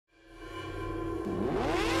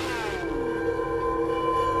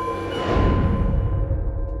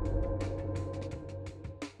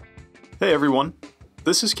Hey everyone,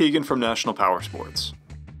 this is Keegan from National Powersports.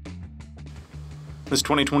 This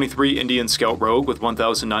 2023 Indian Scout Rogue with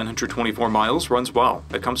 1,924 miles runs well.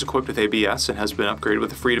 It comes equipped with ABS and has been upgraded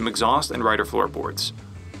with a Freedom exhaust and rider floorboards.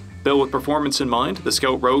 Built with performance in mind, the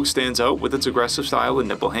Scout Rogue stands out with its aggressive style and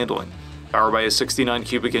nimble handling. Powered by a 69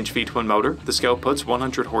 cubic inch V-twin motor, the Scout puts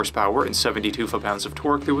 100 horsepower and 72 foot-pounds of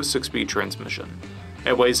torque through a 6-speed transmission.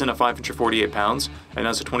 It weighs in at 548 pounds and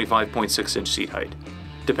has a 25.6 inch seat height.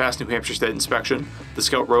 To pass New Hampshire State inspection, the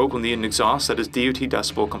Scout Rogue will need an exhaust that is DOT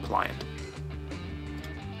decibel compliant.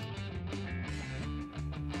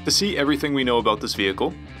 To see everything we know about this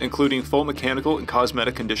vehicle, including full mechanical and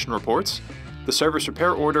cosmetic condition reports, the service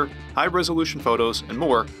repair order, high-resolution photos, and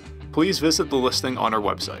more, please visit the listing on our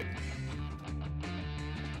website.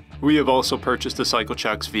 We have also purchased the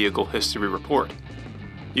CycleCheck's Vehicle History Report.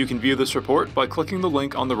 You can view this report by clicking the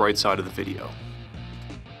link on the right side of the video.